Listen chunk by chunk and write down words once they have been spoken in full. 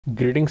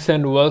Greetings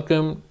and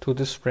welcome to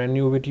this brand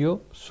new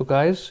video. So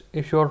guys,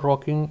 if you're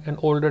rocking an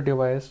older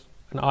device,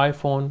 an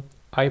iPhone,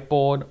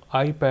 iPod,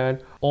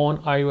 iPad on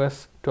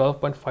iOS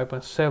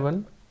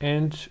 12.5.7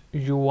 and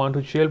you want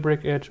to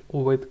jailbreak it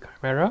with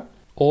Chimera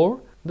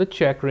or the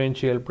Checkra1n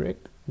jailbreak,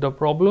 the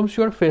problems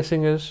you are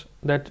facing is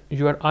that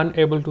you are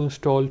unable to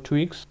install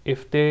tweaks.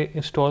 If they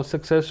install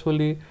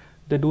successfully,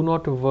 they do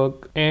not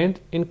work, and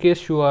in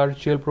case you are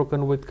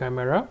jailbroken with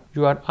Chimera,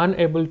 you are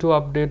unable to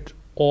update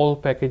all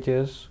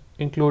packages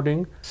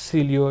including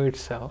Sileo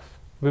itself.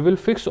 We will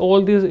fix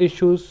all these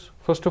issues.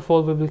 First of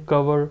all, we will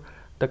cover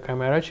the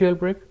Chimera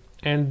jailbreak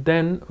and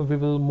then we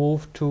will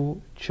move to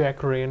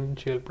Checkra1n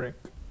jailbreak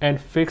and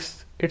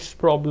fix its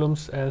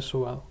problems as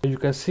well. You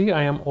can see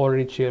I am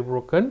already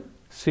jailbroken.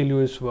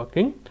 Sileo is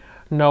working.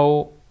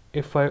 Now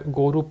if I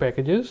go to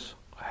packages,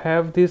 I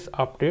have these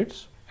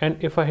updates, and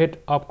if I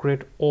hit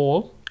upgrade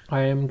all,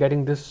 I am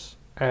getting this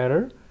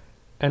error.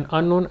 An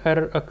unknown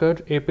error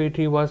occurred.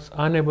 APT was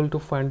unable to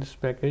find this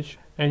package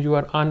and you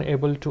are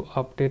unable to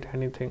update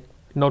anything.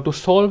 Now to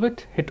solve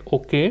it, hit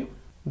OK,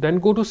 then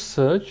go to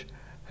search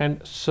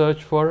and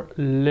search for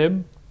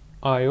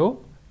libio.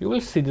 You will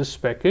see this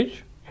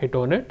package. Hit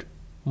on it,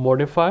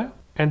 modify,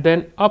 and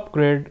then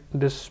upgrade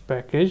this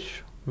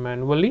package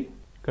manually.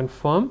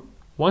 Confirm.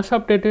 Once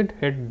updated,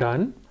 hit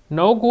done.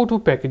 Now go to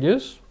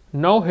packages.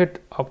 Now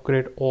hit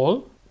upgrade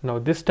all. Now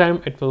this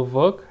time it will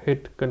work.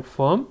 Hit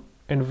confirm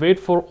and wait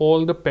for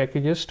all the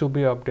packages to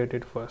be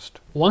updated first.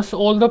 Once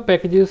all the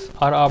packages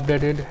are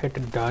updated,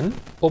 hit done.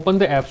 Open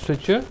the app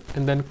switcher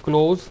and then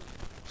close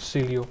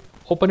Sileo.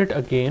 Open it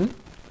again,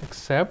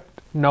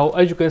 accept. Now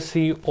as you can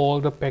see, all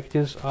the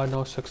packages are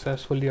now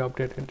successfully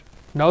updated.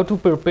 Now to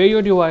prepare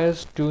your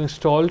device to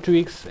install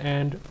tweaks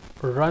and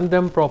run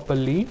them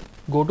properly,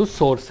 go to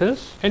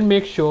sources and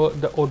make sure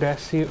the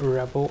Audacity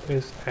repo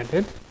is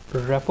added.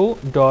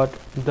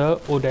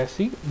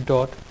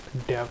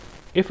 repo.theaudacity.dev.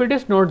 If it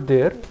is not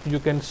there, you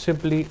can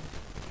simply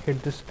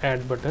hit this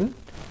add button.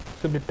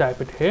 Simply type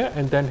it here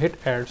and then hit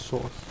add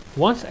source.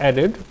 Once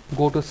added,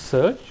 go to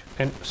search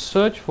and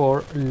search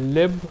for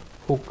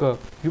Libhooker.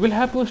 You will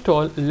have to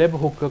install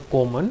Libhooker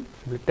common.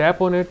 You will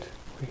tap on it,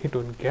 hit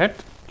on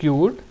get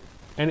queued,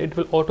 and it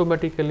will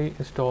automatically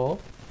install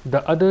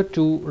the other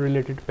two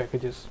related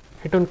packages.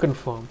 Hit on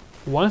confirm.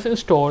 Once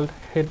installed,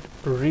 hit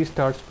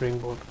restart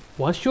Springboard.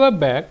 Once you are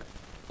back,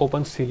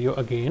 open Sileo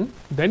again,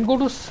 then go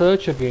to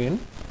search again,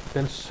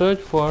 then search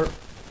for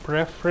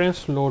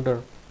preference loader,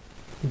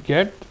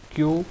 get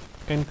queue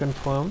and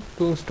confirm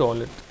to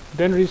install it,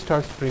 then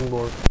restart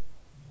Springboard.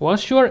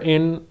 Once you are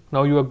in,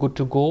 now you are good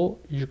to go.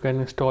 You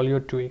can install your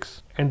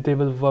tweaks and they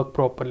will work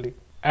properly.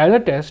 As a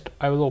test,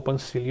 I will open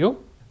Sileo,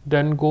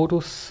 then go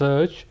to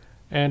search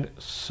and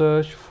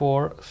search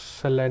for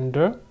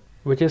cylinder,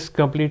 which is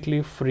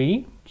completely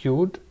free,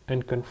 queued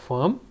and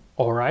confirm.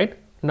 Alright,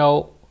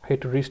 now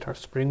hit restart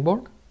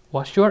Springboard.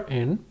 Once you are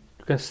in,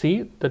 you can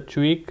see the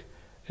tweak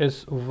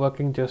is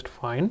working just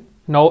fine.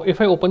 Now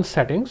if I open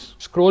settings,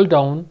 scroll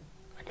down,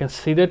 I can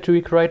see the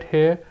tweak right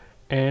here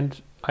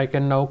and I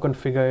can now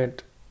configure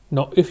it.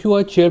 Now if you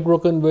are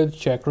jailbroken with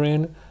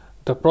Checkra1n,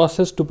 the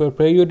process to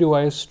prepare your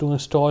device to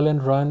install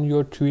and run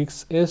your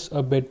tweaks is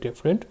a bit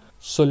different.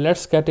 So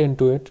let's get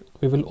into it.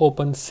 We will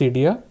open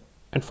Cydia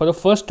and for the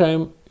first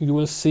time you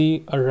will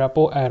see a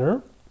repo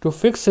error. To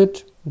fix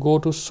it, go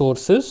to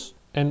sources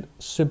and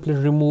simply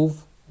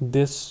remove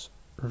this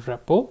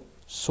repo,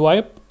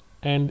 swipe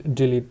and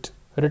delete.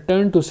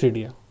 Return to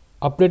Cydia.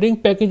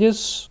 Updating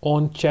packages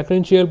on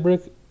Checkra1n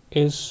jailbreak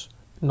is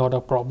not a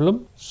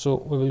problem.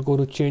 So we will go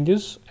to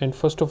changes and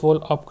first of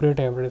all upgrade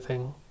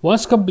everything.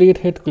 Once complete,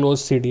 hit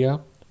close Cydia.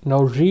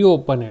 Now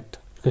reopen it.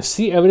 You can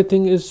see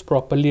everything is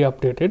properly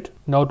updated.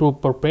 Now to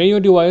prepare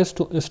your device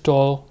to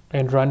install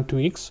and run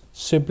tweaks,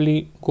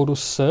 simply go to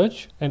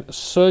search and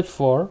search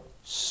for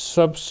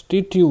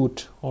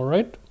substitute.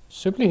 Alright,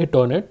 simply hit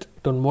on it,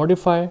 hit on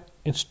modify,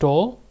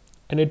 install,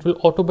 and it will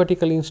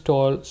automatically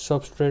install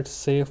substrate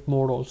safe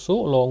mode also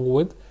along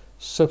with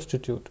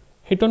substitute.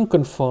 Hit on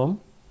confirm.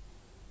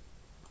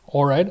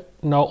 Alright,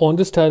 now on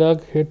this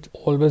dialog, hit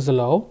always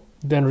allow,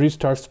 then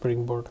restart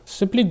Springboard.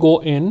 Simply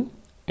go in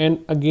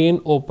and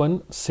again open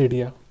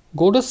Cydia.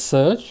 Go to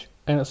search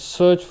and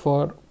search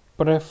for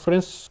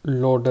preference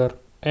loader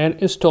and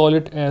install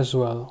it as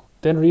well.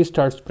 Then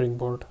restart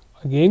Springboard.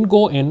 Again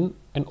go in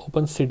and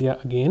open Cydia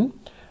again.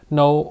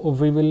 Now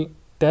we will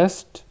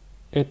test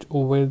it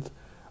with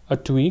a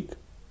tweak.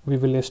 We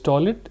will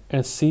install it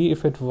and see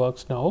if it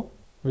works now.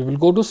 We will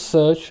go to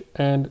search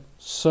and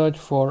search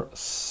for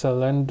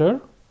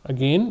cylinder.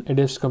 Again, it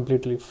is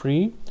completely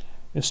free.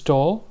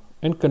 Install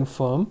and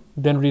confirm,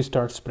 then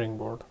restart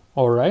Springboard.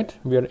 Alright,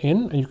 we are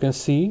in and you can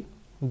see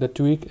the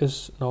tweak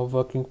is now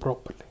working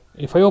properly.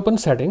 If I open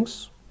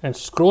settings and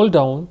scroll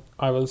down,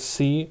 I will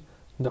see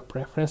the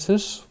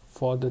preferences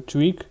for the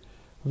tweak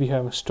we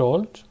have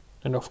installed,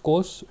 and of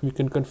course we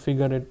can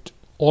configure it.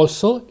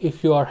 Also,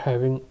 if you are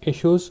having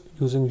issues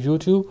using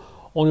YouTube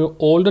on your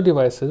older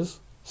devices,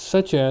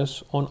 such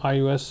as on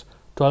iOS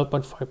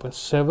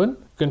 12.5.7, you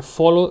can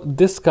follow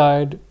this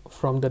guide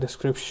from the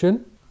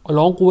description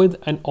along with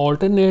an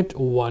alternate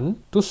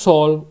one to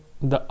solve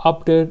the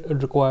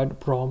update required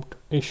prompt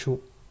issue.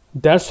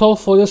 That's all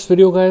for this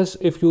video, guys.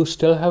 If you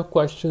still have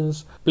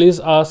questions, please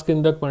ask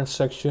in the comment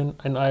section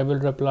and I will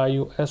reply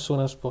you as soon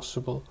as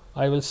possible.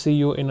 I will see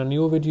you in a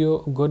new video.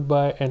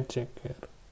 Goodbye and take care.